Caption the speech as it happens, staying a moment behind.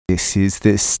This is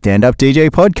the Stand Up DJ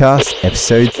Podcast,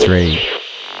 Episode 3. You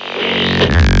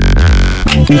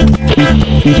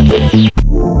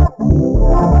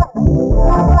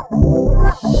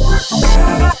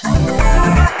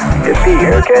see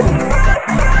here, kid?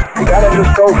 You gotta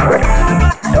just go for it.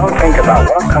 Don't think about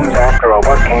what comes after or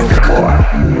what came before.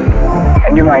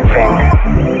 And you might think,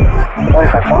 what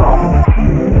if I fall?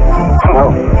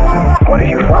 Well, what if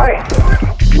you fly?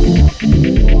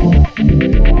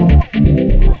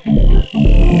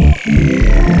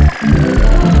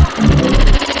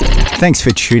 Thanks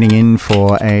for tuning in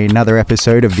for another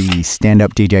episode of the Stand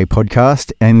Up DJ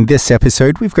Podcast. And this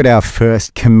episode, we've got our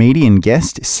first comedian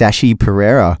guest, Sashi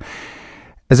Pereira.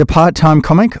 As a part-time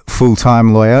comic,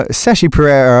 full-time lawyer, Sashi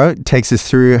Pereira takes us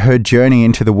through her journey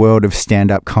into the world of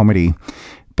stand-up comedy.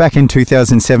 Back in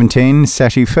 2017,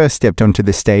 Sashi first stepped onto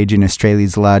the stage in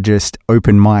Australia's largest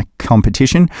open mic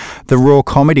competition, the Raw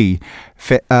Comedy,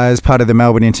 as part of the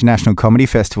Melbourne International Comedy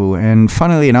Festival. And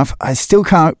funnily enough, I still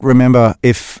can't remember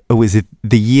if it was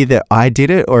the year that I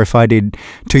did it or if I did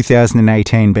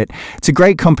 2018, but it's a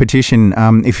great competition.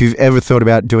 If you've ever thought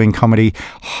about doing comedy,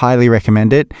 highly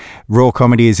recommend it. Raw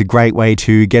Comedy is a great way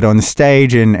to get on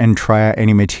stage and try out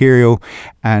any material.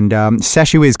 And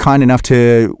Sashi was kind enough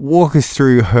to walk us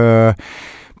through her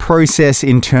process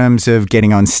in terms of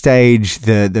getting on stage,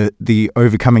 the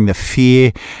overcoming the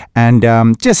fear, and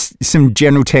just some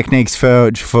general techniques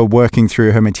for working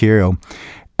through her material.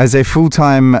 As a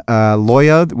full-time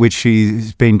lawyer, which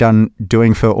she's been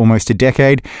doing for almost a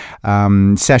decade,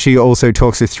 Sashi also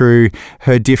talks us through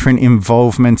her different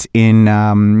involvements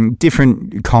in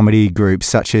different comedy groups,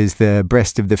 such as the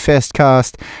Breast of the Fest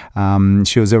cast.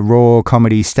 She was a Raw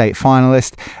Comedy state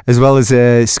finalist, as well as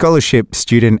a scholarship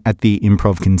student at the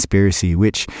Improv Conspiracy,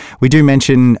 which we do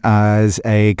mention as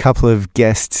a couple of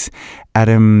guests,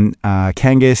 Adam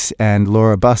Kangas and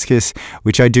Laura Buskus,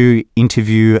 which I do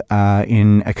interview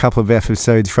in a couple of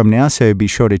episodes from now, so be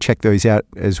sure to check those out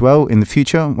as well in the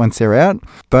future once they're out.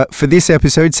 But for this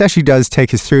episode, Sashi does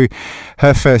take us through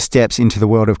her first steps into the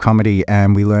world of comedy,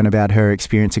 and we learn about her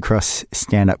experience across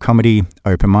stand-up comedy,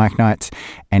 open mic nights,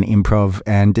 and improv,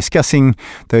 and discussing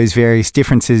those various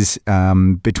differences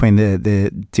between the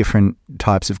different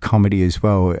types of comedy as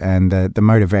well, and the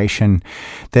motivation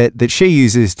that she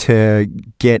uses to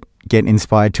get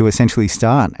inspired to essentially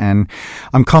start. And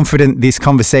I'm confident this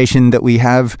conversation that we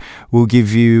have will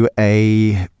give you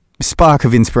a spark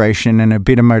of inspiration and a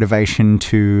bit of motivation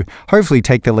to hopefully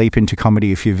take the leap into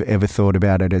comedy if you've ever thought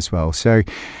about it as well. So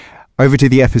over to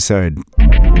the episode.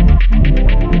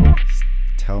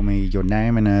 Tell me your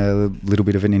name and a little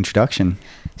bit of an introduction.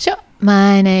 Sure.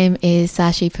 My name is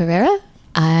Sashi Pereira.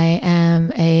 I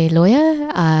am a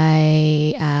lawyer.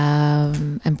 I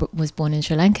was born in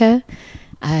Sri Lanka.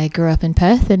 I grew up in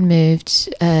Perth and moved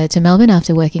to Melbourne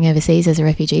after working overseas as a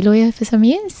refugee lawyer for some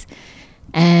years.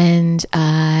 And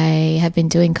I have been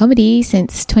doing comedy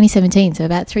since 2017, so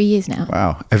about 3 years now.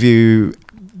 Wow.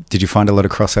 Did you find a lot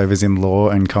of crossovers in law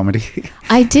and comedy?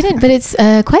 I didn't, but it's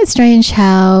quite strange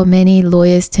how many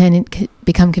lawyers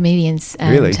become comedians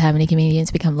and really? How many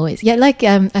comedians become lawyers. Yeah, like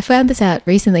I found this out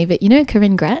recently, but you know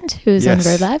Corinne Grant, who was on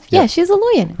Road Live? Yeah, she's a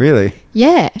lawyer. Really?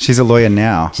 Yeah. She's a lawyer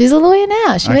now? She's a lawyer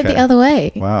now. She went the other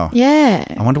way. Wow. Yeah.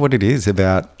 I wonder what it is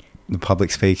about the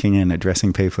public speaking and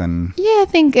addressing people. And yeah, I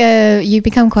think you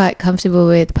become quite comfortable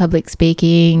with public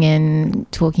speaking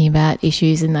and talking about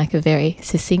issues in like a very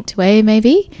succinct way,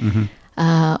 maybe. Mm-hmm.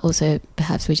 Also,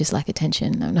 perhaps we just like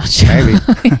attention. I'm not sure. Maybe.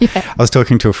 Yeah. I was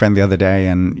talking to a friend the other day,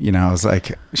 and I was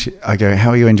like, I go,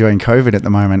 "How are you enjoying COVID at the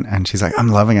moment?" And she's like, "I'm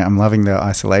loving it. I'm loving the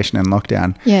isolation and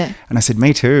lockdown." Yeah. And I said,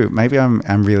 "Me too. Maybe I'm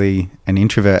really an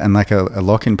introvert and like a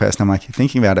lock-in person." I'm like, "You're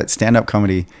thinking about it, stand-up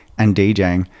comedy and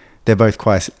DJing, they're both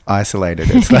quite isolated.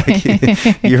 It's like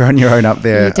you're on your own up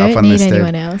there, you don't up on need the stage.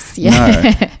 anyone else."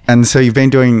 Yeah. No. And so you've been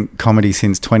doing comedy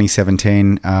since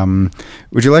 2017.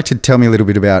 Would you like to tell me a little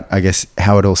bit about, I guess,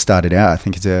 how it all started out? I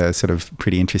think it's a sort of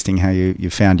pretty interesting how you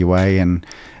found your way and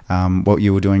what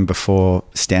you were doing before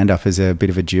stand-up as a bit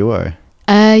of a duo.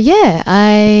 Yeah.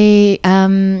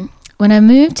 When I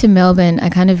moved to Melbourne, I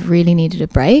kind of really needed a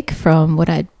break from what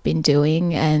I'd been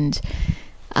doing, and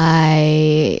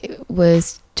I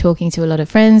was talking to a lot of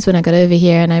friends when I got over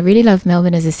here, and I really love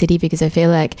Melbourne as a city because I feel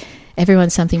like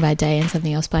everyone's something by day and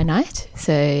something else by night.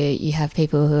 So you have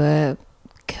people who are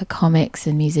comics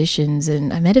and musicians,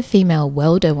 and I met a female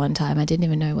welder one time. I didn't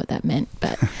even know what that meant,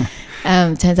 but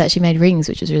turns out she made rings,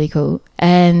 which was really cool.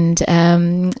 And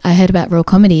I heard about Raw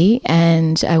Comedy,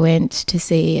 and I went to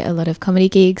see a lot of comedy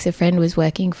gigs. A friend was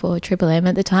working for Triple M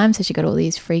at the time, so she got all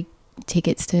these free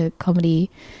tickets to comedy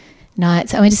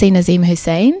nights. I went to see Nazim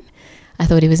Hussain. I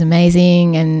thought he was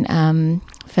amazing, and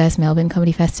first Melbourne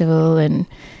Comedy Festival and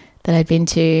that I'd been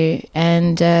to,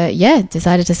 and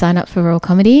decided to sign up for Raw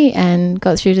Comedy and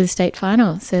got through to the state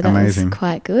final. So that Amazing. was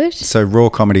quite good. So Raw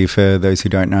Comedy, for those who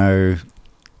don't know,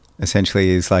 essentially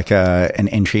is like an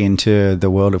entry into the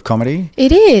world of comedy.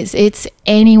 It is. It's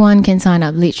anyone can sign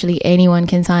up. Literally anyone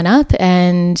can sign up,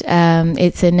 and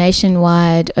it's a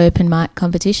nationwide open mic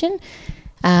competition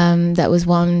that was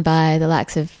won by the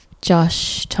likes of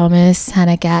Josh Thomas,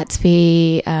 Hannah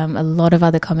Gatsby. A lot of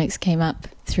other comics came up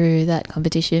through that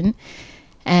competition,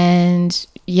 and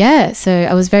so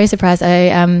I was very surprised.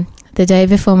 I the day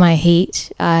before my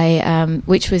heat, I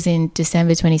which was in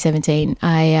December 2017,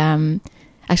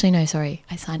 actually, no, sorry.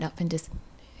 I signed up and just,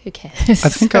 who cares? I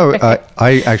think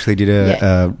I actually did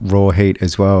a Raw heat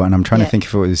as well, and I'm trying to think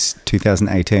if it was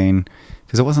 2018,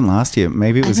 because it wasn't last year.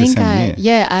 Maybe it was the same year.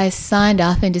 Yeah, I signed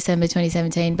up in December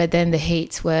 2017, but then the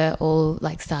heats were all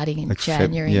like starting in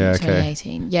January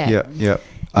 2018. Yeah.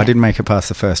 I didn't make it past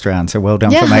the first round, so well done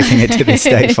for making it to the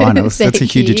state finals. That's a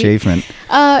huge achievement.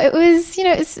 It was,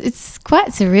 it's quite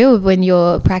surreal when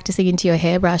you're practicing into your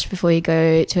hairbrush before you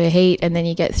go to a heat, and then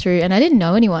you get through. And I didn't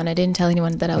know anyone. I didn't tell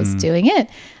anyone that I was doing it.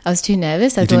 I was too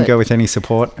nervous. You didn't go with any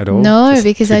support at all? No,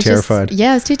 because I was terrified.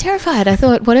 I was too terrified. I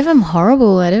thought, what if I'm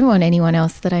horrible? I don't want anyone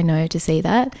else that I know to see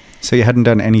that. So you hadn't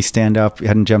done any stand-up? You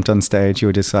hadn't jumped on stage? You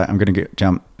were just like, I'm going to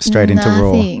jump straight into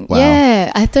Raw? Wow.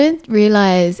 Yeah, I don't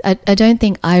realise, I don't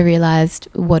think I realised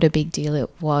what a big deal it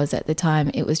was at the time.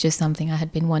 It was just something I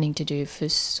had been wanting to do for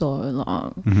so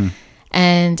long. Mm-hmm.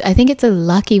 And I think it's a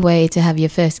lucky way to have your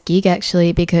first gig,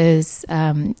 actually, because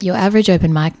your average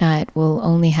open mic night will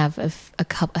only have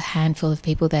a handful of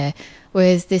people there,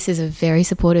 whereas this is a very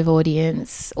supportive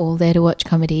audience, all there to watch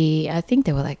comedy. I think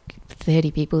there were like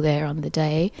 30 people there on the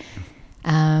day.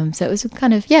 So it was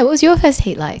kind of, what was your first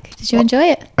heat like? Did you enjoy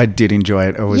it? I did enjoy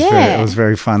it. It was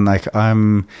very fun. Like,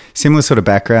 I'm similar sort of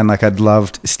background. Like, I'd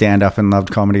loved stand-up and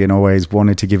loved comedy and always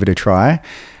wanted to give it a try.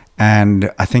 And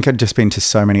I think I'd just been to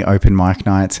so many open mic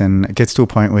nights, and it gets to a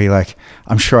point where you're like,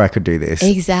 I'm sure I could do this.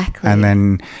 Exactly. And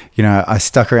then, I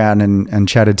stuck around and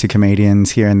chatted to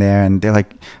comedians here and there, and they're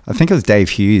like, I think it was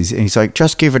Dave Hughes, and he's like,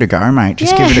 just give it a go, mate.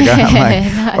 Just give it a go. I'm like,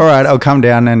 nice. All right, I'll come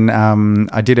down. And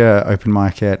I did a open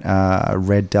mic at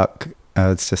Red Duck.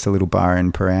 It's just a little bar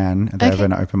in Paran. They have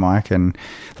an open mic, and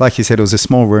like you said, it was a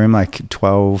small room, like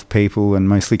 12 people and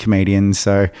mostly comedians.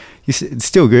 So it's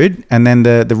still good. And then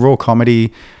the Raw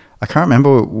Comedy, I can't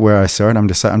remember where I saw it. I'm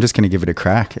just going to give it a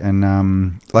crack.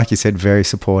 And like you said, very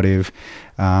supportive,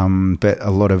 but a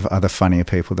lot of other funnier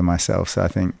people than myself. So I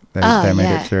think they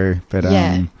made it through. But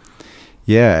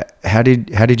how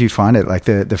did you find it? Like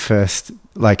the first,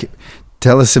 like,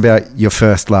 tell us about your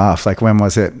first laugh. Like, when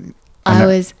was it? I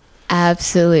was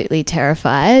absolutely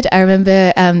terrified. I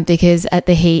remember because at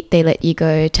the heat they let you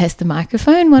go test the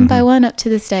microphone one by one up to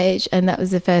the stage, and that was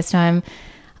the first time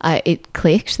it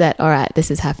clicked that, all right, this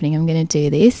is happening, I'm going to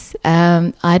do this.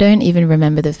 I don't even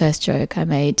remember the first joke I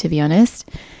made, to be honest.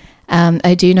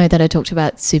 I do know that I talked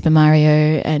about Super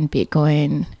Mario and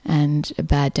Bitcoin and a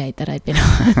bad date that I'd been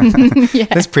on.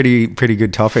 That's pretty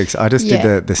good topics. I just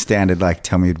did the standard, like,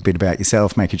 tell me a bit about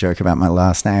yourself, make a joke about my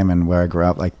last name and where I grew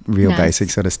up, like real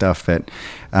basic sort of stuff. But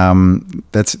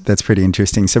that's pretty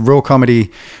interesting. So Raw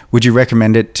Comedy, would you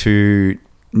recommend it to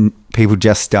people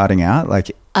just starting out?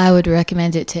 Like, I would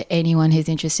recommend it to anyone who's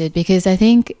interested, because I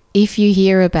think if you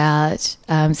hear about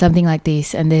something like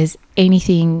this and there's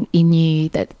anything in you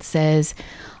that says,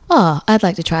 oh, I'd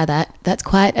like to try that, that's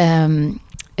quite a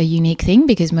unique thing,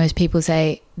 because most people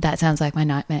say, that sounds like my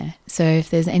nightmare. So if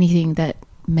there's anything that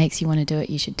makes you want to do it,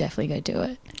 you should definitely go do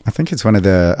it. I think it's one of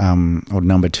the, or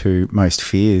number two most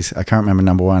fears. I can't remember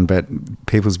number one, but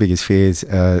people's biggest fears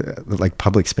are like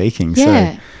public speaking.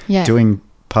 So doing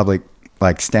public,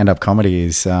 like, stand-up comedy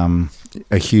is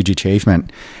a huge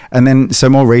achievement. And then, so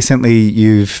more recently,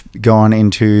 you've gone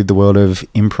into the world of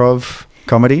improv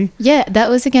comedy? Yeah,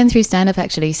 that was again through stand-up,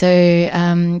 actually. So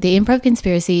the Improv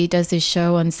Conspiracy does this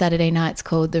show on Saturday nights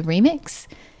called The Remix,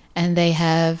 and they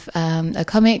have a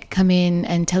comic come in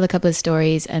and tell a couple of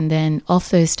stories, and then off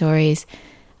those stories,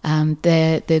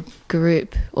 the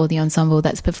group or the ensemble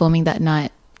that's performing that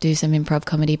night do some improv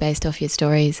comedy based off your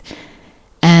stories.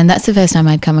 And that's the first time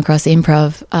I'd come across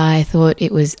improv. I thought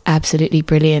it was absolutely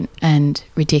brilliant and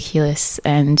ridiculous.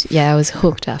 And I was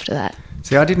hooked after that.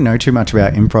 See, I didn't know too much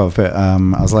about improv, but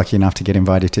I was lucky enough to get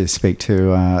invited to speak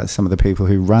to some of the people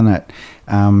who run it.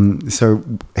 So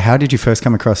how did you first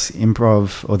come across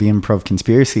improv or the Improv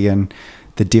Conspiracy, and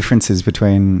the differences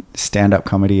between stand-up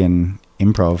comedy and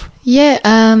improv? Yeah,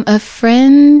 a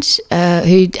friend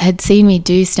who had seen me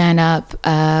do stand-up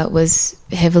was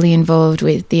heavily involved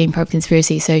with the Improv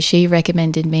Conspiracy, so she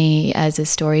recommended me as a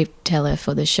storyteller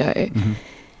for the show. Mm-hmm.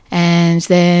 And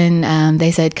then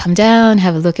they said, come down,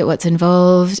 have a look at what's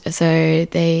involved. So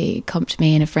they comped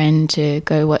me and a friend to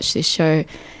go watch this show.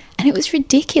 And it was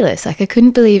ridiculous. Like, I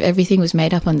couldn't believe everything was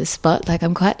made up on the spot. Like,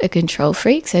 I'm quite a control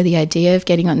freak, so the idea of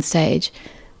getting on stage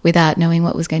without knowing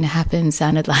what was going to happen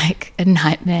sounded like a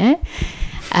nightmare.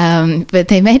 But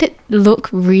they made it look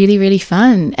really, really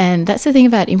fun. And that's the thing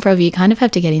about improv, you kind of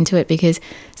have to get into it because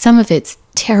some of it's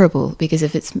terrible because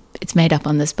if it's made up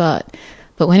on the spot.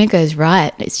 But when it goes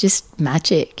right, it's just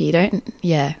magic.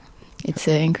 It's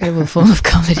an incredible form of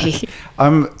comedy. I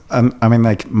mean,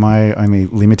 like, my only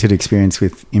limited experience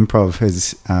with improv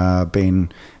has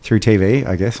been through TV,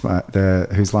 I guess.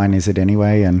 Whose Line Is It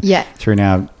Anyway? And through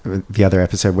now the other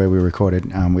episode where we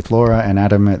recorded with Laura and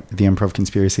Adam at the Improv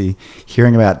Conspiracy,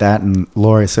 hearing about that, and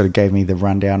Laura sort of gave me the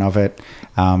rundown of it.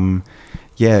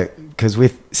 Because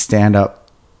with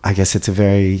stand-up, I guess it's a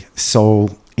very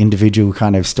individual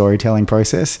kind of storytelling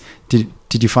process. Did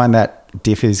you find that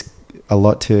differs a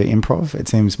lot to improv? It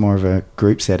seems more of a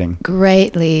group setting.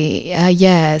 Greatly.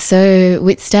 So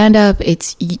with stand-up,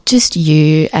 it's just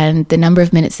you and the number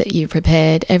of minutes that you've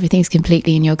prepared. Everything's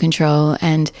completely in your control,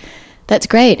 and that's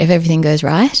great if everything goes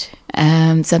right.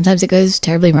 Sometimes it goes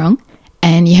terribly wrong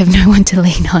and you have no one to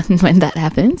lean on when that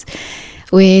happens.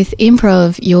 With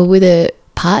improv, you're with a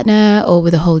partner or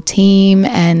with a whole team,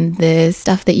 and the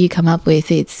stuff that you come up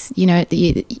with, it's,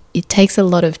 it takes a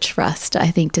lot of trust, I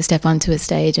think, to step onto a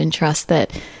stage and trust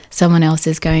that someone else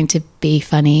is going to be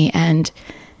funny and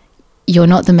you're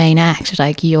not the main act,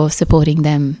 like you're supporting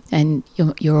them and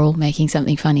you're all making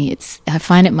something funny. I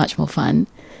find it much more fun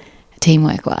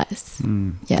teamwork wise.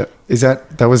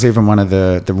 That was even one of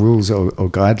the rules or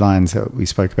guidelines that we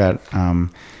spoke about,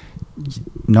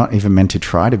 not even meant to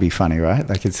try to be funny, right?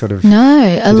 Like, it's sort of... No,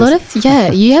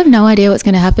 you have no idea what's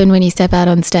going to happen when you step out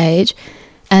on stage.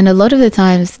 And a lot of the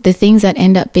times, the things that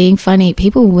end up being funny,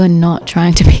 people were not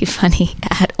trying to be funny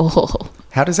at all.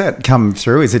 How does that come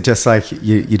through? Is it just like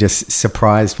you're just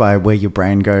surprised by where your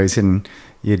brain goes and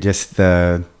you're just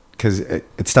because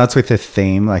it starts with a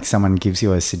theme, like someone gives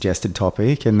you a suggested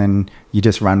topic and then you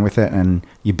just run with it and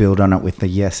you build on it with the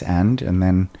yes and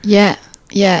then...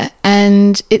 Yeah,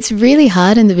 and it's really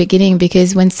hard in the beginning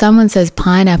because when someone says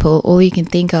pineapple, all you can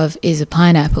think of is a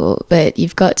pineapple, but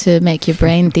you've got to make your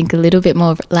brain think a little bit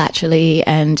more laterally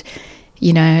and,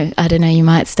 I don't know, you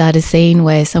might start a scene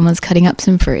where someone's cutting up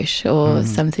some fruit or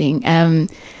something.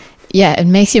 It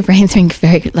makes your brain think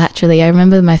very laterally. I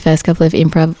remember my first couple of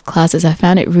improv classes, I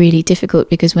found it really difficult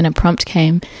because when a prompt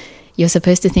came, you're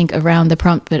supposed to think around the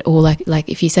prompt, but all like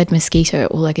if you said mosquito,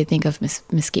 all I could think of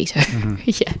mosquito. Mm-hmm.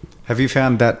 Yeah. Have you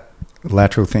found that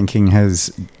lateral thinking has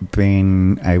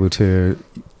been able to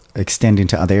extend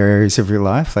into other areas of your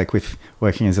life, like with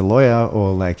working as a lawyer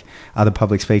or like other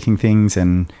public speaking things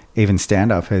and even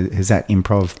stand-up? Has that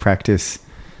improv practice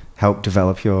helped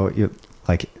develop your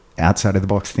like outside of the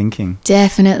box thinking?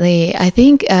 Definitely. I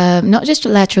think not just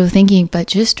lateral thinking, but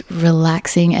just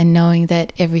relaxing and knowing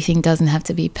that everything doesn't have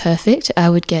to be perfect. I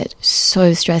would get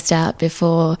so stressed out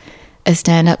before a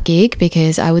stand-up gig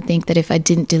because I would think that if I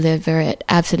didn't deliver it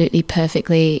absolutely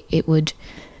perfectly, it would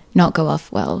not go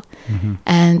off well. Mm-hmm.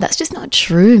 And that's just not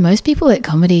true. Most people at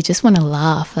comedy just want to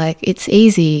laugh. Like, it's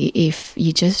easy if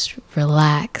you just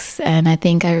relax. And I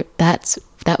think that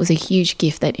was a huge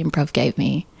gift that improv gave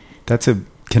me. That's a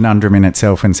conundrum in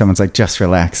itself when someone's like, just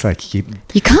relax. Like, you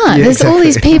can't. Yeah, there's all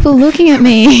these people looking at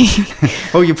me.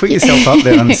 Well, you put yourself up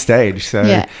there on stage. So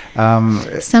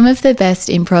some of the best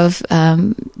improv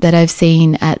that I've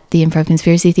seen at the Improv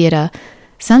Conspiracy Theatre,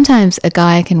 sometimes a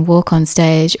guy can walk on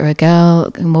stage or a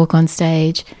girl can walk on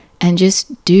stage and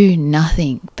just do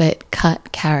nothing but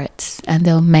cut carrots and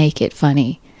they'll make it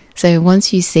funny. So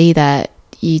once you see that,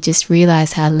 you just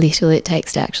realise how little it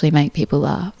takes to actually make people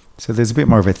laugh. So there's a bit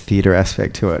more of a theatre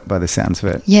aspect to it by the sounds of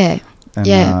it. Yeah,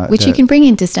 and, which you can bring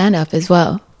into stand-up as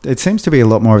well. It seems to be a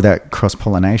lot more of that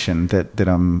cross-pollination that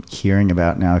I'm hearing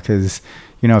about now because,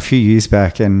 a few years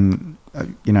back and,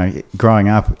 growing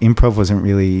up, improv wasn't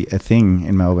really a thing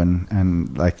in Melbourne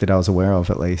and like that I was aware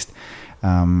of at least.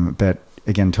 But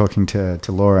again, talking to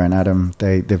Laura and Adam,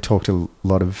 they've talked a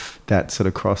lot of that sort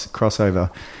of crossover.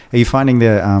 Are you finding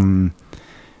the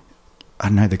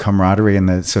camaraderie and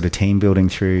the sort of team building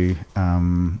through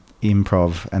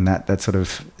improv and that sort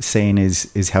of scene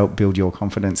is helped build your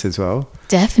confidence as well?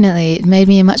 Definitely. It made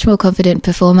me a much more confident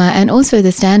performer. And also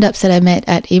the stand-ups that I met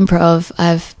at improv,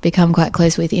 I've become quite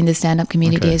close with in the stand-up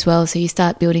community as well. So you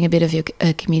start building a bit of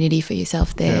a community for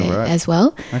yourself there as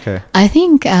well. Okay. I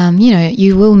think,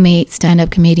 you will meet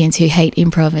stand-up comedians who hate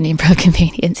improv and improv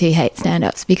comedians who hate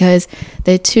stand-ups, because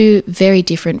they're two very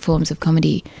different forms of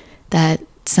comedy that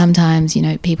sometimes,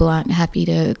 people aren't happy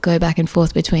to go back and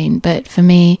forth between. But for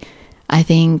me, I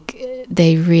think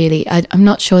I'm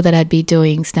not sure that I'd be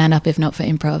doing stand-up if not for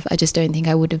improv. I just don't think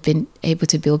I would have been able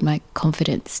to build my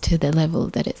confidence to the level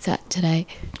that it's at today.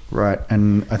 Right.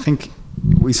 And I think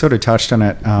we sort of touched on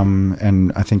it,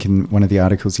 and I think in one of the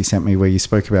articles you sent me where you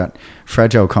spoke about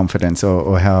fragile confidence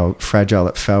or how fragile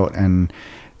it felt and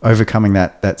overcoming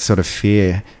that sort of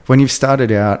fear. When you've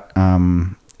started out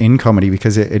in comedy,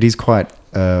 because it is quite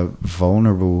a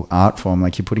vulnerable art form,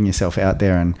 like you're putting yourself out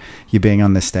there and you're being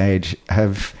on the stage,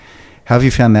 have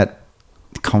you found that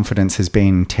confidence has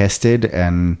been tested,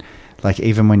 and like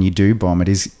even when you do bomb, it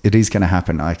is going to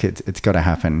happen, like it's got to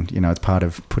happen, it's part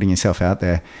of putting yourself out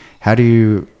there. How do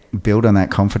you build on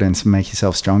that confidence and make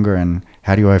yourself stronger, and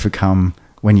how do you overcome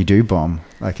when you do bomb?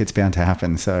 Like it's bound to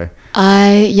happen. So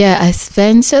I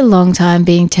spent a long time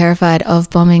being terrified of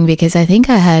bombing, because I think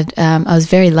I was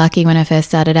very lucky when I first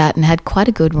started out and had quite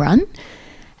a good run,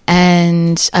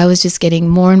 and I was just getting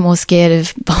more and more scared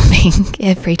of bombing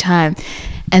every time.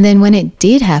 And then when it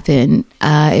did happen,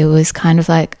 it was kind of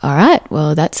like, all right,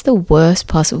 well, that's the worst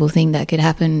possible thing that could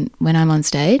happen when I'm on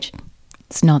stage.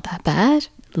 It's not that bad.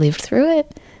 Lived through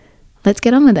it. Let's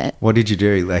get on with it. What did you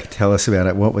do? Like, tell us about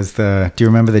it. What was do you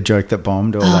remember the joke that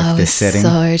bombed, or like the setting?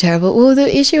 So terrible. Well,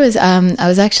 the issue was I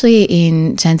was actually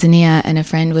in Tanzania, and a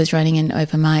friend was running an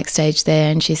open mic stage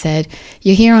there, and she said,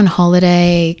 "You're here on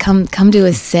holiday, come do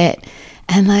a set."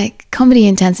 And like, comedy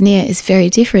in Tanzania is very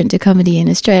different to comedy in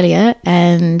Australia.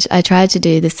 And I tried to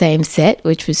do the same set,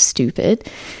 which was stupid.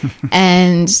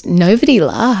 And nobody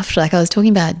laughed. Like, I was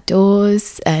talking about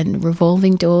doors and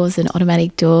revolving doors and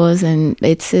automatic doors. And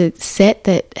it's a set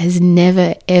that has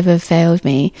never, ever failed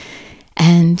me.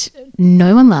 And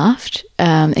no one laughed,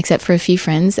 except for a few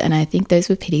friends. And I think those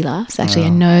were pity laughs. Actually, I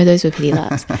know those were pity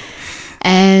laughs.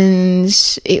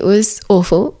 And it was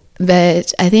awful.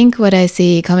 But I think what I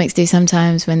see comics do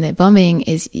sometimes when they're bombing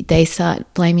is they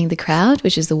start blaming the crowd,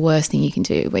 which is the worst thing you can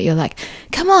do, where you're like,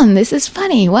 come on, this is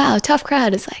funny. Wow, tough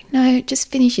crowd. It's like, no, just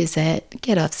finish your set.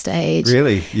 Get off stage.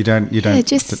 Really? You don't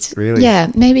really?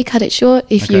 Yeah, maybe cut it short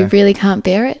if you really can't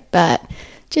bear it, but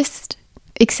just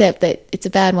accept that it's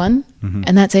a bad one,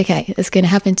 and that's okay. It's going to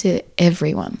happen to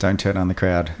everyone. Don't turn on the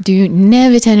crowd. Do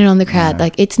never turn it on the crowd. No.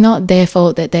 Like, it's not their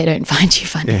fault that they don't find you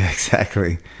funny. Yeah,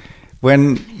 exactly.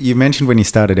 When you mentioned when you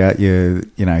started out,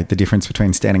 the difference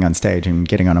between standing on stage and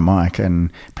getting on a mic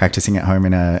and practicing at home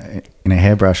in a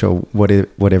hairbrush or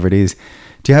whatever it is,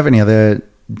 do you have any other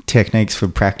techniques for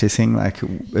practicing, like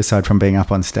aside from being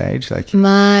up on stage? Like,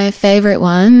 my favorite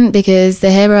one, because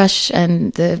the hairbrush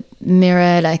and the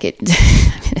mirror, like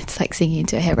it's like singing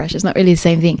into a hairbrush. It's not really the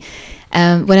same thing.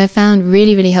 What I found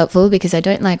really, really helpful, because I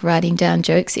don't like writing down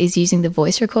jokes, is using the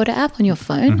voice recorder app on your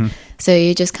phone. So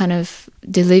you're just kind of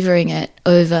delivering it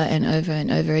over and over and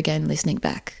over again, listening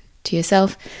back to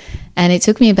yourself. And it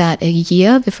took me about a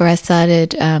year before I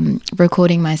started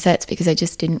recording my sets, because I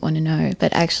just didn't want to know.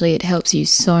 But actually it helps you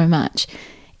so much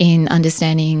in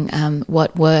understanding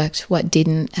what worked, what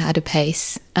didn't, how to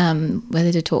pace,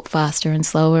 whether to talk faster and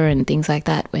slower and things like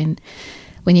that.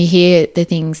 When you hear the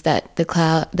things that the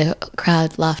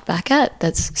crowd laughed back at,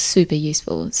 that's super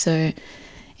useful. So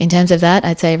in terms of that,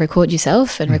 I'd say record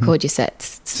yourself and record your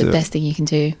sets. It's the best thing you can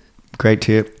do. Great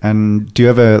tip. And do you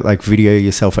ever like video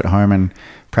yourself at home and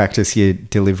practice your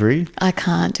delivery? I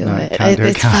can't do it.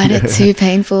 I find it too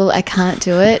painful. I can't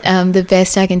do it. The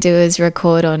best I can do is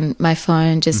record on my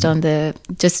phone, just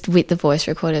with the voice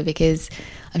recorder, because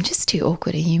I'm just too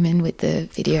awkward a human with the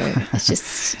video. It's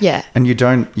just, yeah. And you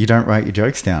don't write your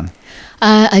jokes down?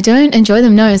 I don't enjoy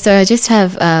them, no. So I just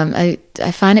have, I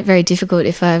find it very difficult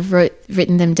if I've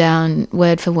written them down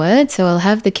word for word. So I'll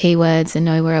have the keywords and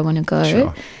know where I want to go.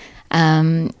 Sure.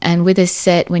 And with a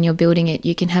set, when you're building it,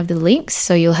 you can have the links.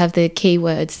 So you'll have the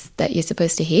keywords that you're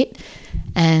supposed to hit.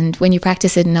 And when you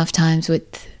practice it enough times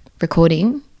with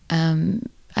recording,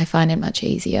 I find it much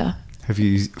easier. Have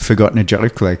you forgotten a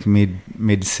joke like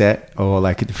mid set, or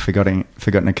like forgotten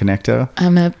a connector?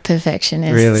 I'm a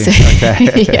perfectionist. Really?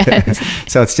 Okay. Yes.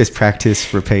 So it's just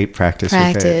practice, repeat, practice,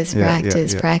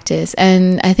 repeat. Practice.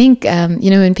 And I think,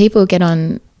 when people get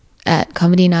on at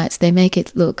comedy nights, they make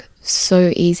it look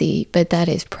so easy, but that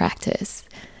is practice.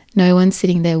 No one's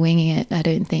sitting there winging it, I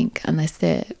don't think, unless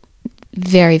they're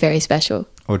very, very special.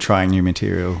 Or trying new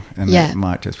material, and Yeah. it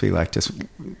might just be like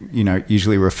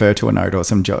usually refer to a note or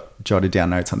some jotted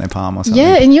down notes on their palm or something.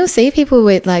 Yeah, and you'll see people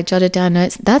with like jotted down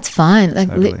notes. That's fine. Like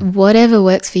Totally. whatever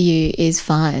works for you is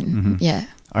fine. Yeah.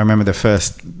 I remember the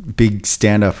first big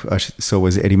stand-up I saw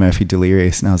was Eddie Murphy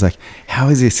Delirious, and I was like, how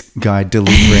is this guy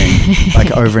delivering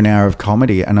like over an hour of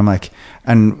comedy? And I'm like,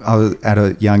 and I was at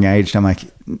a young age, and I'm like,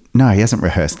 no, he hasn't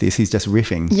rehearsed this, he's just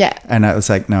riffing. Yeah. And I was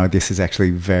like, no, this is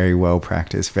actually very well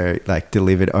practiced, very like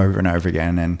delivered over and over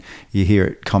again. And you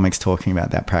hear comics talking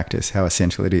about that practice, how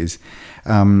essential it is.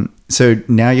 So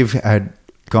now you've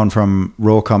gone from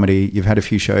raw comedy, you've had a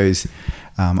few shows.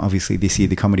 Obviously this year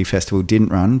the Comedy Festival didn't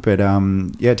run, but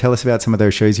tell us about some of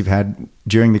those shows you've had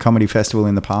during the Comedy Festival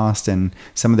in the past and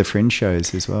some of the fringe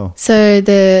shows as well. So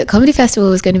the Comedy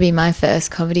Festival was going to be my first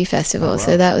comedy festival,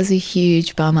 so that was a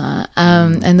huge bummer.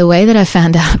 And the way that I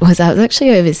found out was I was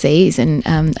actually overseas, and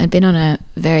I'd been on a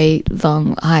very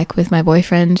long hike with my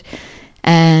boyfriend,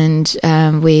 and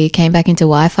we came back into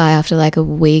Wi-Fi after like a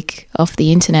week off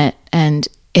the internet, and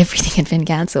everything had been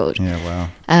cancelled. Yeah,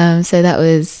 wow. So that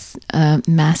was a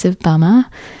massive bummer.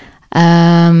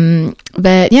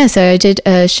 But yeah, so I did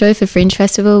a show for Fringe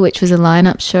Festival, which was a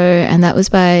lineup show, and that was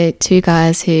by two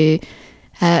guys who,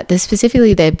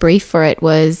 specifically their brief for it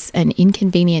was an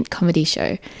inconvenient comedy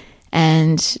show.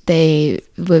 And they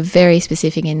were very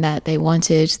specific in that they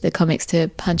wanted the comics to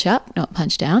punch up, not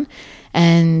punch down.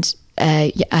 And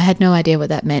I had no idea what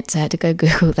that meant, so I had to go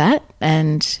Google that.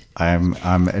 And I'm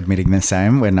admitting the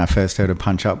same. When I first heard of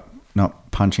punch up,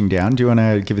 not punching down, do you want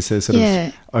to give us a sort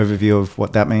of overview of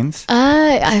what that means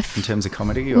in terms of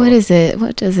comedy? Or? What is it?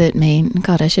 What does it mean?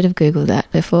 God, I should have Googled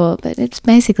that before, but it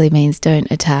basically means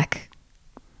don't attack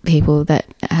people that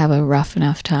have a rough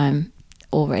enough time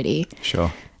already.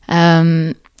 Sure.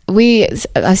 We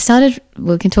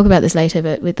can talk about this later,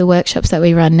 but with the workshops that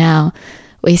we run now,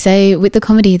 we say with the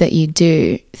comedy that you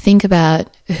do, think about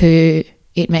who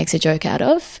it makes a joke out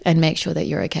of and make sure that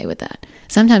you're okay with that.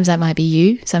 Sometimes that might be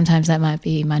you. Sometimes that might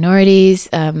be minorities.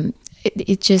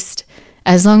 It just,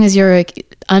 as long as you're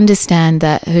understand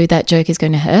that who that joke is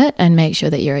going to hurt and make sure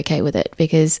that you're okay with it,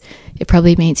 because it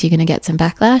probably means you're going to get some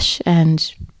backlash.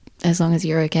 And as long as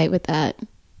you're okay with that,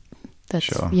 that's,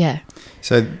 sure. Yeah.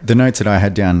 So the notes that I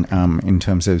had down in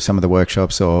terms of some of the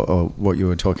workshops or what you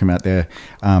were talking about there,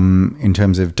 in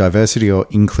terms of diversity or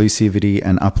inclusivity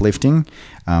and uplifting.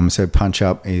 So punch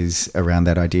up is around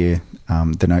that idea,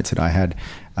 the notes that I had.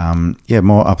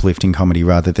 More uplifting comedy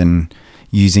rather than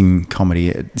using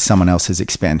comedy at someone else's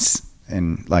expense.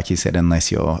 And like you said,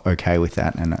 unless you're okay with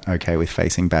that and okay with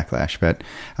facing backlash. But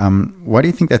why do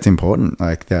you think that's important?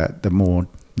 Like the more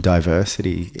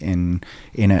diversity in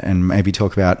it, and maybe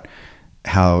talk about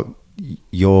how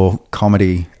your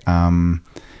comedy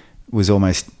was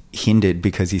almost hindered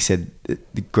because you said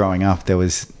that growing up there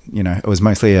was, it was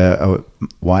mostly a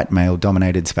white male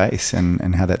dominated space,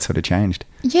 and how that sort of changed.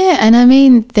 Yeah, and I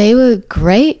mean, they were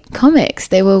great comics.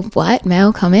 They were white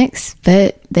male comics,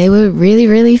 but they were really,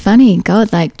 really funny.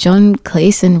 God, like John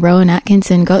Cleese and Rowan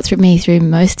Atkinson got me through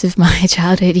most of my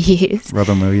childhood years.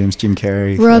 Robin Williams, Jim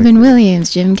Carrey.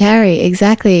 Williams, Jim Carrey,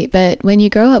 exactly. But when you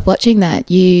grow up watching that,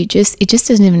 it just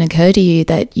doesn't even occur to you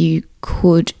that you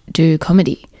could do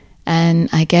comedy. And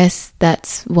I guess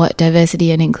that's what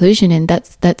diversity and inclusion, and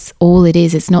that's all it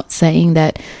is. It's not saying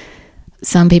that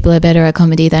some people are better at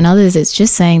comedy than others. It's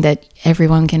just saying that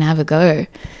everyone can have a go.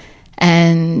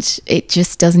 And it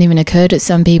just doesn't even occur to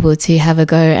some people to have a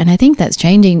go. And I think that's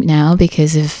changing now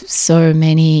because of so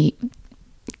many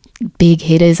big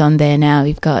hitters on there now.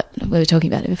 We were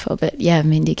talking about it before, but yeah,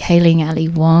 Mindy Kaling, Ali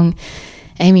Wong,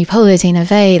 Amy Poehler, Tina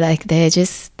Fey, like they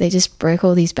just broke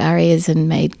all these barriers and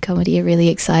made comedy a really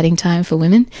exciting time for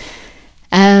women.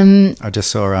 I just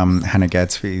saw Hannah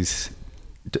Gadsby's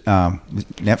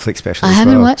Netflix special. I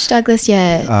haven't watched Douglas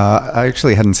yet. I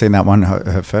actually hadn't seen that one,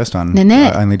 her first one.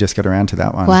 Nanette. I only just got around to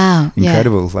that one. Wow.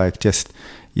 Incredible. Yeah. Like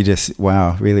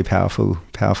wow, really powerful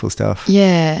stuff.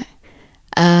 Yeah.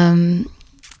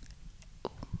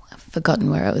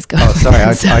 Forgotten where I was going. Oh, sorry,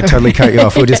 I totally cut you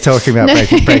off. We're just talking about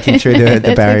breaking through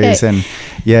the barriers, okay.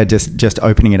 And just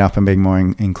opening it up and being more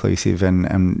inclusive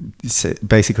and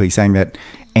basically saying that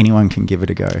anyone can give it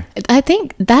a go. I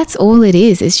think that's all it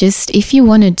is. It's just, if you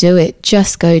want to do it,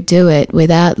 just go do it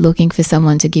without looking for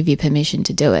someone to give you permission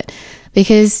to do it,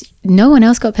 because no one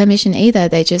else got permission either.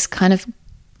 They just kind of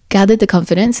gathered the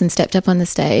confidence and stepped up on the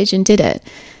stage and did it.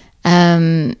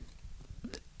 Yeah.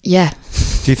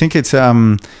 Do you think it's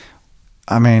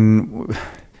I mean,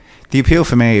 the appeal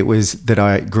for me was that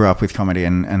I grew up with comedy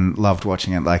and loved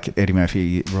watching it, like Eddie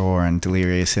Murphy Raw and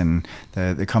Delirious and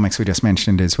the comics we just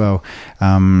mentioned as well.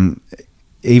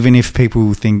 even if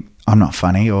people think I'm not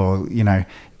funny, or, you know,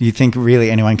 you think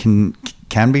really anyone can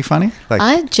be funny? Like,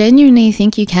 I genuinely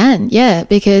think you can, yeah,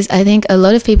 because I think a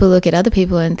lot of people look at other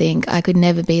people and think I could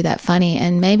never be that funny,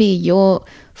 and maybe your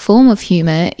form of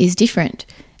humor is different,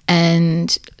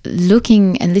 and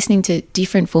looking and listening to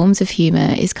different forms of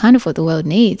humor is kind of what the world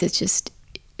needs. It's just,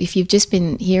 if you've just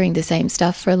been hearing the same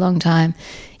stuff for a long time,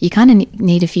 you kind of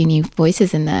need a few new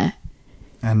voices in there.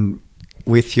 And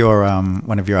with your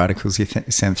one of your articles you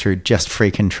sent through, just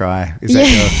freaking try. Is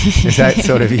that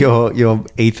sort of your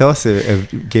ethos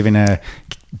of giving a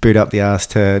boot up the ass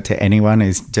to anyone?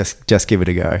 Is just give it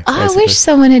a go? I wish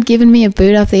someone had given me a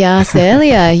boot up the ass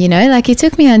earlier. You know, like, it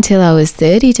took me until I was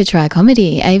 30 to try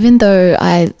comedy, even though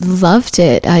I loved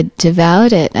it. I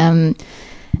devoured it.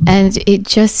 And it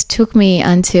just took me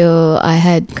until I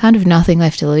had kind of nothing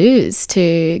left to lose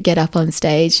to get up on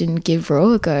stage and give Raw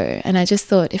a go. And I just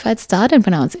thought, if I'd started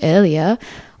when I was earlier,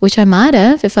 which I might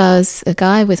have if I was a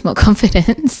guy with more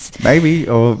confidence. Maybe,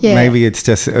 or maybe it's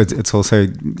just, it's also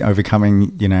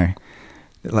overcoming, you know,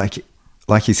 like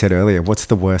you said earlier, what's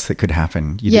the worst that could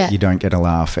happen? You don't get a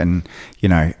laugh. And, you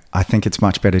know, I think it's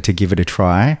much better to give it a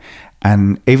try.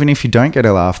 And even if you don't get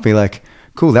a laugh, be like,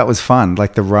 cool, that was fun.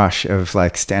 Like the rush of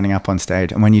like standing up on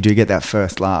stage. And when you do get that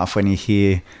first laugh, when you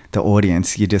hear the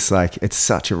audience, you're just like, it's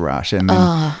such a rush. And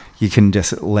then you can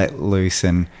just let loose.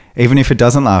 And even if it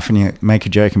doesn't laugh and you make a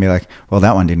joke and be like, well,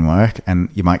 that one didn't work, and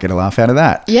you might get a laugh out of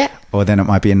that. Yeah. Or then it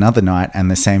might be another night and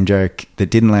the same joke that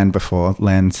didn't land before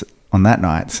lands on that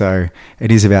night. So it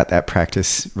is about that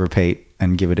practice, repeat,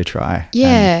 and give it a try.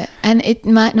 Yeah, and it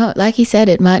might not, like you said,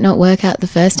 it might not work out the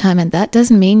first time, and that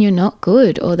doesn't mean you're not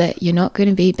good or that you're not going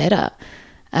to be better.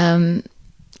 There's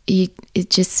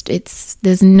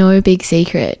no big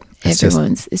secret.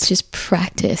 It's just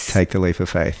practice. Take the leap of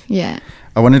faith. Yeah.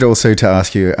 I wanted also to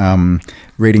ask you,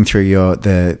 reading through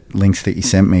the links that you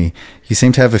sent me, you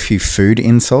seem to have a few food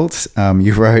insults.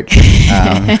 You wrote,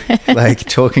 like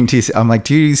talking to, I'm like,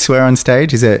 do you swear on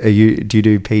stage? Do you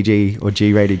do PG or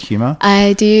G-rated humor?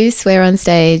 I do swear on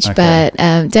stage, but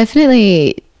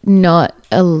definitely not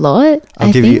a lot.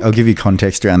 I'll give you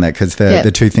context around that, because the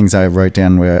two things I wrote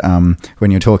down were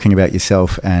when you're talking about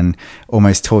yourself and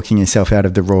almost talking yourself out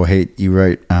of the raw heat, you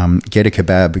wrote get a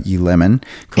kebab, you lemon,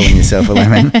 calling yourself a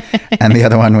lemon. And the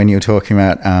other one when you were talking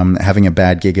about having a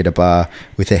bad gig at a bar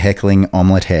with a heckling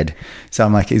omelette head. So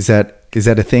I'm like, is that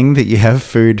a thing that you have,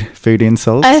 food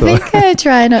insults? I think I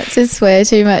try not to swear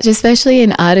too much, especially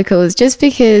in articles, just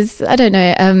because, I don't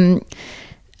know,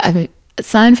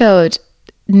 Seinfeld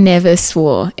never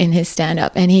swore in his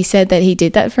stand-up, and he said that he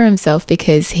did that for himself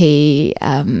because he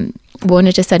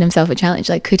wanted to set himself a challenge.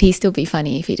 Like, could he still be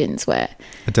funny if he didn't swear?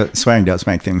 Swearing does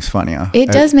make things funnier. It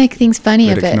does make things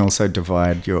funnier, but it can also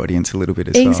divide your audience a little bit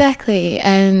as well. Exactly.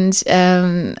 And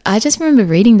I just remember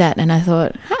reading that and I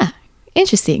thought,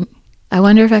 interesting. I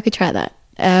wonder if I could try that.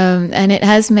 And it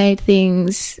has made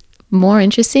things more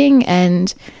interesting.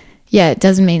 And yeah, it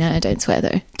doesn't mean that I don't swear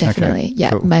though. Definitely.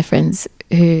 Okay, cool. My friends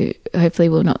who hopefully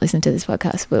will not listen to this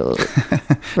podcast will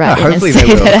write in and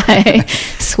say that I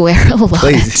swear a lot.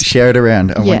 Please share it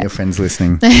around. I want your friends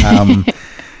listening.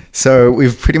 So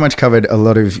we've pretty much covered a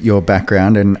lot of your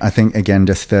background, and I think again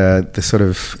just the sort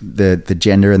of the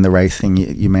gender and the race thing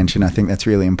you mentioned, I think that's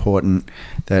really important.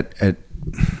 I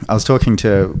was talking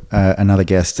to another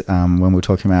guest when we were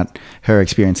talking about her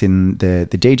experience in the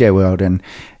DJ world and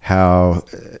how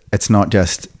it's not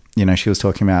just, you know, she was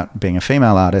talking about being a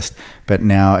female artist, but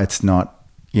now it's not,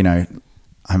 you know,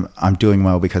 I'm doing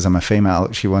well because I'm a female.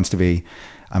 She wants to be,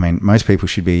 I mean, most people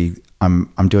should be,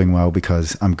 I'm doing well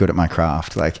because I'm good at my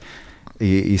craft. Like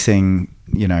you're seeing,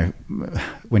 you know,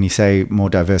 when you say more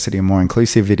diversity and more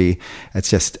inclusivity, it's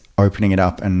just opening it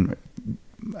up and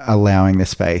allowing the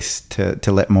space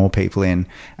to let more people in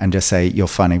and just say you're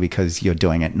funny because you're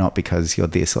doing it, not because you're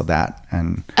this or that.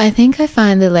 And I think I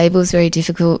find the labels very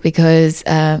difficult because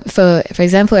for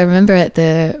example, I remember at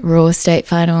the Raw state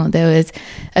final there was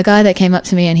a guy that came up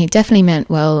to me and he definitely meant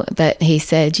well, but he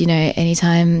said, you know,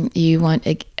 anytime you want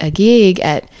a gig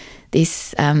at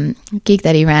this gig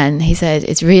that he ran, he said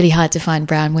it's really hard to find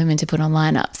brown women to put on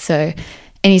lineups, so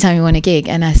anytime you want a gig.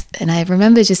 And I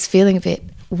remember just feeling a bit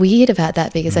weird about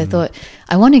that because I thought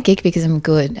I want a gig because I'm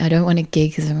good. I don't want a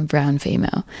gig because I'm a brown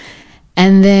female.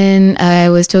 And then I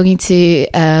was talking to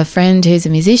a friend who's a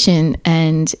musician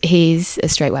and he's a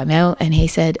straight white male, and he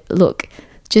said, look,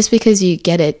 just because you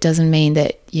get it doesn't mean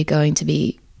that you're going to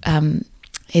be,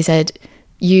 he said,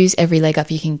 use every leg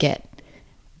up you can get,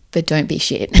 but don't be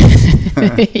shit.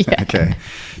 Yeah. Okay,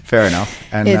 fair enough.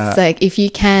 And it's like if you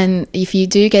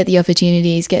do get the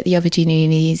opportunities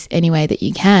any way that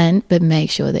you can, but make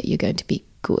sure that you're going to be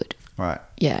good. Right.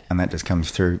 Yeah. And that just comes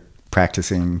through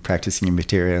practicing your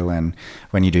material, and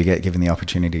when you do get given the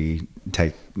opportunity,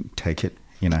 take it,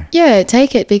 you know. Yeah,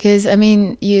 take it, because I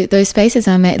mean, those spaces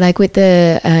I made, like with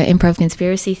the Improv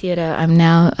Conspiracy Theatre, I'm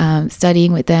now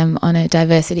studying with them on a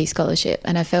diversity scholarship,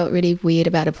 and I felt really weird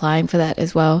about applying for that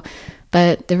as well.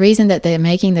 But the reason that they're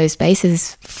making those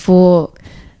spaces for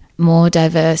more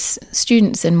diverse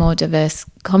students and more diverse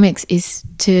comics is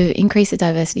to increase the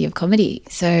diversity of comedy.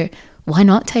 So why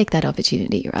not take that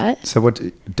opportunity, right? So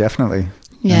definitely.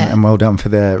 Yeah. And well done for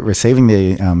receiving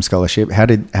the scholarship. How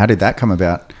did that come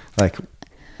about? Like,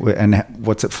 and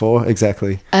what's it for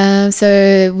exactly?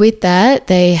 So with that,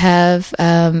 they have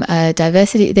a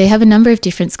diversity. They have a number of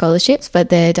different scholarships, but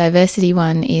their diversity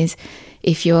one is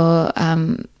if you are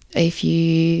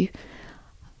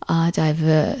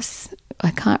diverse. I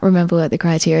can't remember what the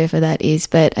criteria for that is,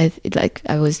 but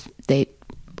they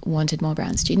wanted more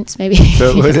brown students, maybe.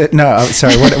 So was it? No,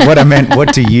 sorry. What I meant.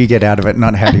 What do you get out of it?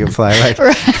 Not how do you apply? Like,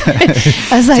 right.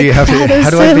 I was like, how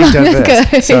do I be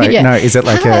diverse? Sorry, yeah. No. Is it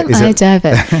like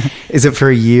diverse? Is it for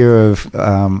a year of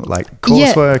like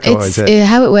coursework, or is it?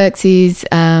 How it works is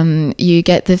you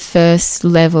get the first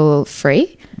level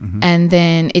free. Mm-hmm. And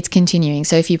then it's continuing.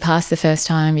 So if you pass the first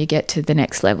time, you get to the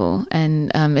next level,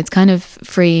 and it's kind of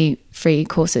free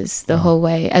courses the whole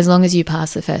way, as long as you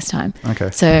pass the first time. Okay.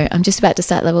 So I'm just about to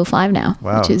start level 5 now,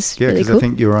 which is really cool. I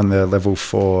think you're on the level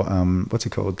 4. What's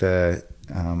it called? The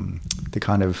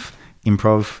kind of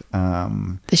improv.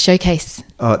 The showcase.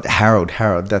 Oh, Harold.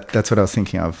 That's what I was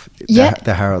thinking of. Yeah.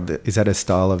 The Harold. Is that a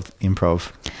style of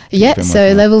improv? Yeah.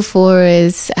 So level 4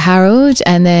 is Harold,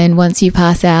 and then once you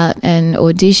pass out an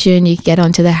audition, you get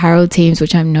onto the Harold teams,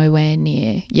 which I'm nowhere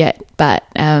near yet. But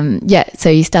so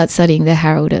you start studying the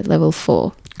Harold at level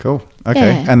 4. Cool. Okay.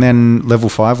 Yeah. And then level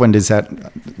 5, when does that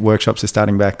workshops are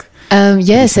starting back?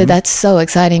 So that's so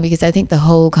exciting, because I think the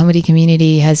whole comedy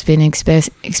community has been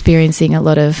experiencing a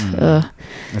lot of...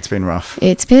 it's been rough.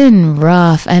 It's been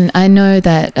rough. And I know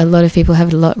that a lot of people have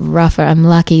it a lot rougher. I'm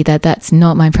lucky that that's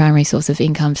not my primary source of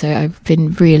income. So I've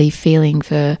been really feeling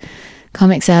for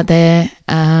comics out there.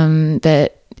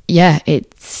 But yeah,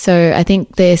 so I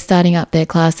think they're starting up their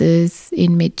classes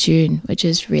in mid-June, which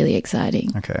is really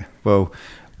exciting. Okay. Well,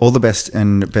 all the best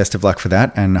and best of luck for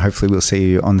that, and hopefully we'll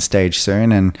see you on stage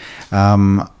soon. And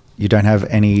you don't have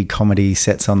any comedy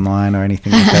sets online or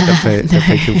anything like that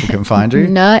that people can find you?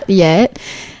 Not yet.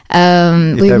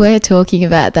 We were talking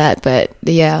about that, but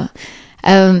yeah.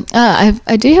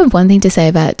 I do have one thing to say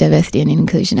about diversity and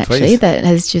inclusion, actually. Please. That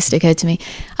has just occurred to me.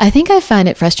 I think I find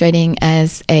it frustrating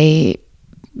as a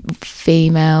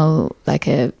female, like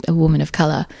a woman of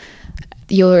colour.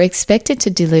 You're expected to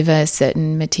deliver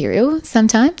certain material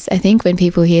sometimes. I think when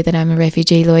people hear that I'm a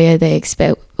refugee lawyer, they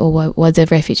expect, or was a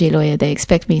refugee lawyer, they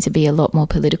expect me to be a lot more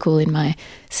political in my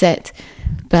set.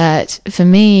 But for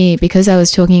me, because I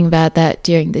was talking about that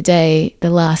during the day, the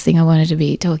last thing I wanted to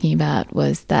be talking about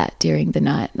was that during the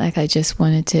night. Like, I just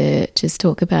wanted to just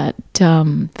talk about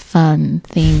dumb, fun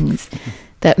things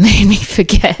that made me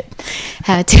forget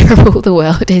how terrible the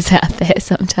world is out there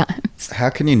sometimes. How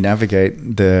can you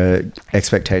navigate the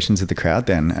expectations of the crowd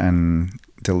then and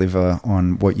deliver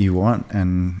on what you want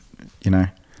and, you know?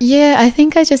 Yeah, I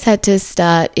think I just had to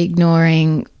start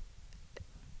ignoring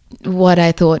what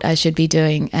I thought I should be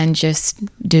doing and just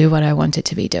do what I wanted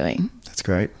to be doing. That's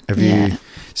great.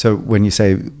 So when you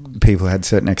say people had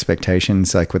certain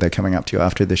expectations, like were they coming up to you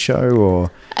after the show,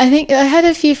 or? I think I had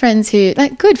a few friends who,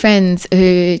 like good friends,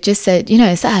 who just said, you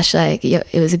know, Sash, like it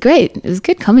was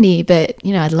good comedy, but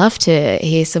you know, I'd love to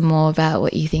hear some more about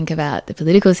what you think about the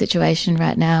political situation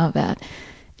right now, about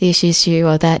this issue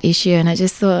or that issue. And I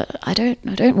just thought, I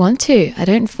don't want to. I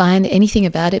don't find anything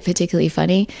about it particularly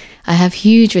funny. I have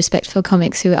huge respect for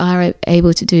comics who are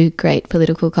able to do great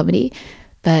political comedy,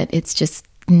 but it's just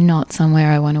not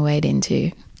somewhere I want to wade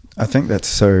into. I think that's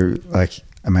so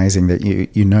amazing that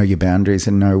you know your boundaries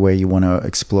and know where you want to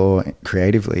explore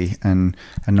creatively and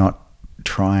not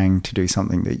trying to do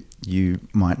something that you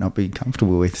might not be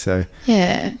comfortable with. So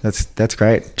yeah, that's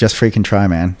great. Just freaking try,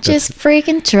 man. Just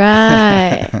freaking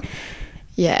try.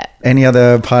 Yeah. Any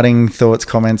other parting thoughts,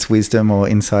 comments, wisdom, or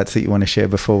insights that you want to share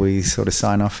before we sort of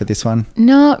sign off for this one?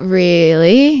 Not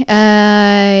really.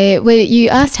 Well, you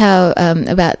asked how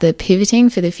about the pivoting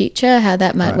for the future, how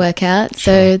that might work out.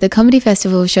 So the comedy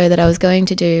festival show that I was going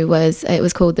to do was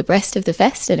called The Breast of the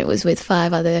Fest, and it was with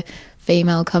 5 other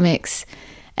female comics,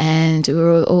 and we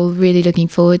were all really looking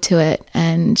forward to it.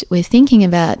 And we're thinking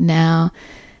about now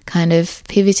kind of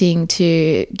pivoting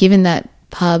to, given that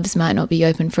pubs might not be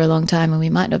open for a long time and we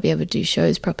might not be able to do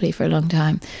shows properly for a long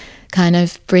time, kind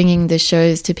of bringing the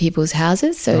shows to people's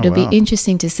houses. So it'll be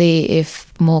interesting to see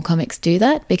if more comics do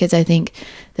that, because I think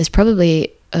there's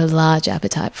probably a large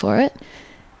appetite for it.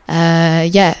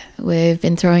 Yeah, we've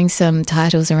been throwing some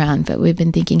titles around, but we've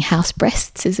been thinking House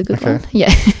Breasts is a good one. Yeah.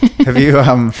 Have you,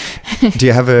 do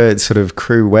you have a sort of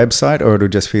crew website, or it'll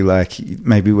just be like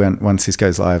maybe once this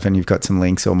goes live and you've got some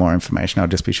links or more information, I'll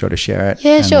just be sure to share it?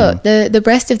 Yeah, sure. The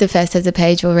Breast of the Fest has a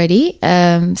page already,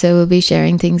 so we'll be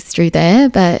sharing things through there.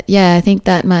 But yeah, I think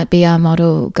that might be our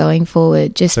model going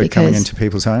forward, just because coming into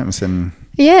people's homes and...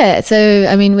 Yeah, so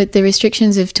I mean, with the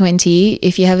restrictions of 20,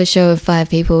 if you have a show of 5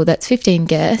 people, that's 15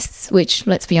 guests, which,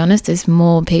 let's be honest, there's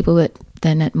more people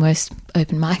than at most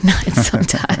open mic nights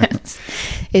sometimes.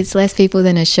 It's less people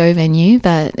than a show venue,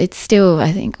 but it's still,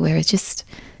 I think, we're just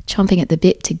chomping at the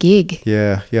bit to gig.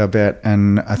 Yeah, I bet.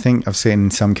 And I think I've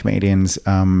seen some comedians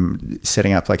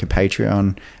setting up like a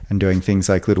Patreon and doing things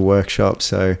like little workshops.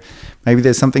 So maybe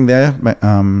there's something there.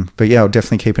 But yeah, I'll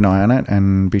definitely keep an eye on it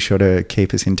and be sure to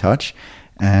keep us in touch.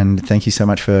 And thank you so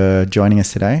much for joining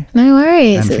us today. No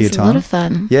worries. And for your time. A lot of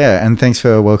fun. Yeah, and thanks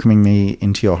for welcoming me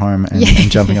into your home and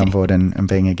jumping on board and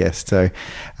being a guest. So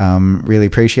really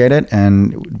appreciate it.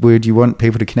 And would you want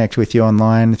people to connect with you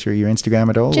online through your Instagram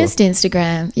at all? Just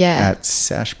Instagram, yeah. At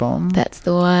Sashbomb? That's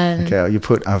the one. Okay,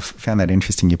 I've found that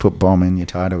interesting. You put bomb in your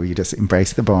title. You just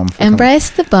embrace the bomb.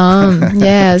 Embrace the bomb.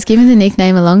 Yeah, I was given the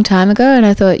nickname a long time ago, and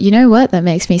I thought, you know what? That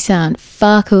makes me sound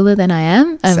far cooler than I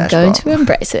am. I'm going to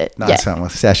embrace it. Nice one.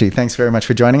 Well, Sashi, thanks very much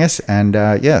for joining us, and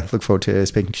look forward to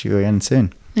speaking to you again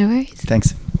soon. No worries.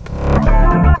 Thanks.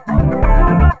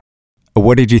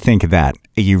 What did you think of that?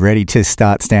 Are you ready to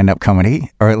start stand-up comedy,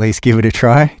 or at least give it a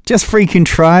try? Just freaking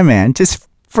try, man. Just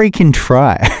freaking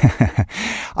try.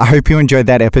 I hope you enjoyed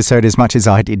that episode as much as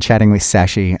I did chatting with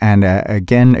Sashi. And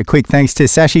again, a quick thanks to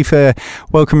Sashi for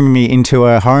welcoming me into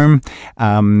her home.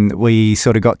 We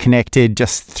sort of got connected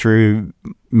just through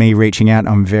me reaching out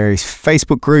on various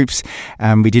Facebook groups.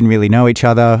 We didn't really know each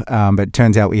other, but it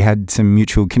turns out we had some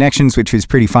mutual connections, which was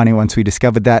pretty funny once we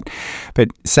discovered that. But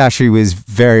Sashi was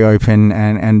very open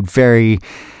and very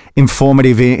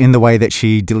informative in the way that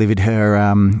she delivered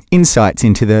her insights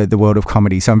into the world of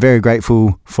comedy. So I'm very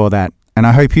grateful for that. And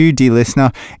I hope you, dear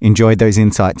listener, enjoyed those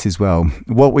insights as well.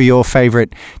 What were your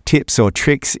favourite tips or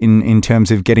tricks in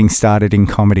terms of getting started in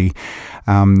comedy?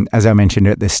 As I mentioned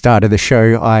at the start of the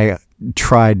show, I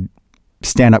tried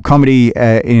stand-up comedy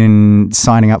in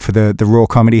signing up for the Raw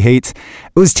Comedy Heats.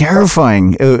 It was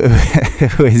terrifying.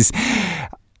 It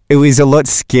was a lot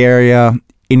scarier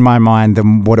in my mind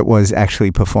than what it was actually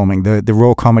performing. The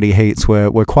Raw Comedy Heats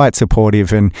were quite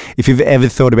supportive, and if you've ever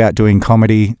thought about doing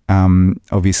comedy,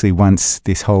 obviously once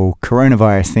this whole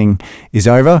coronavirus thing is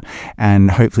over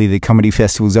and hopefully the comedy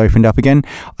festivals opened up again,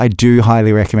 I do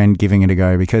highly recommend giving it a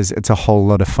go, because it's a whole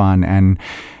lot of fun. And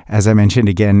as I mentioned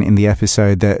again in the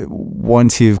episode, that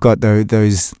once you've got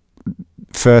those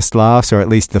first laughs, or at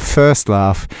least the first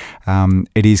laugh,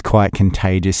 it is quite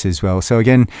contagious as well. So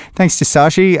again, thanks to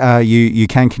Sashi. You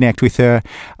can connect with her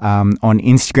on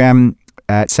Instagram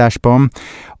at Sashbomb.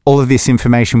 All of this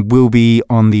information will be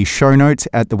on the show notes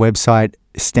at the website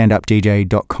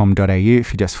standupdj.com.au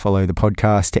if you just follow the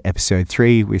podcast to episode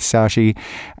 3 with Sashi,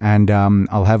 and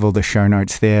I'll have all the show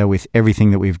notes there with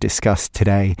everything that we've discussed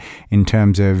today in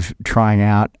terms of trying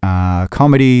out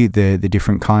comedy, the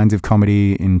different kinds of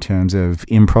comedy in terms of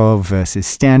improv versus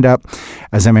stand-up.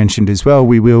 As I mentioned as well,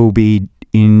 we will be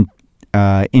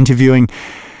interviewing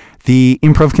the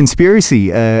Improv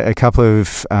Conspiracy, a couple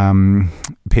of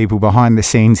people behind the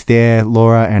scenes there,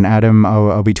 Laura and Adam,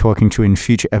 I'll be talking to in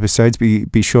future episodes.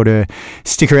 Be sure to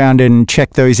stick around and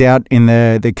check those out in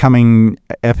the coming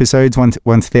episodes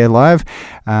once they're live.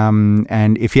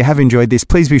 And if you have enjoyed this,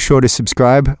 please be sure to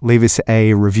subscribe, leave us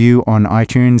a review on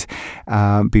iTunes.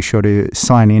 Be sure to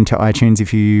sign into iTunes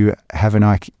if you have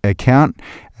an account,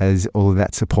 as all of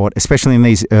that support, especially in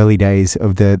these early days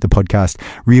of the podcast,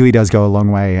 really does go a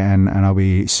long way, and I'll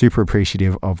be super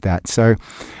appreciative of that. So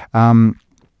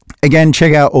again,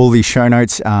 check out all the show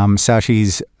notes,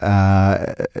 Sashi's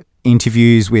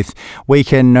interviews with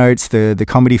Weekend Notes, the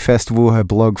comedy festival, her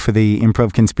blog for the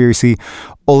Improv Conspiracy.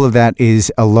 All of that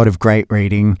is a lot of great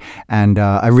reading, and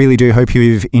I really do hope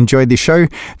you've enjoyed this show.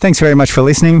 Thanks very much for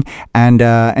listening, and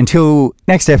until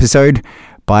next episode,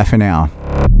 bye for now.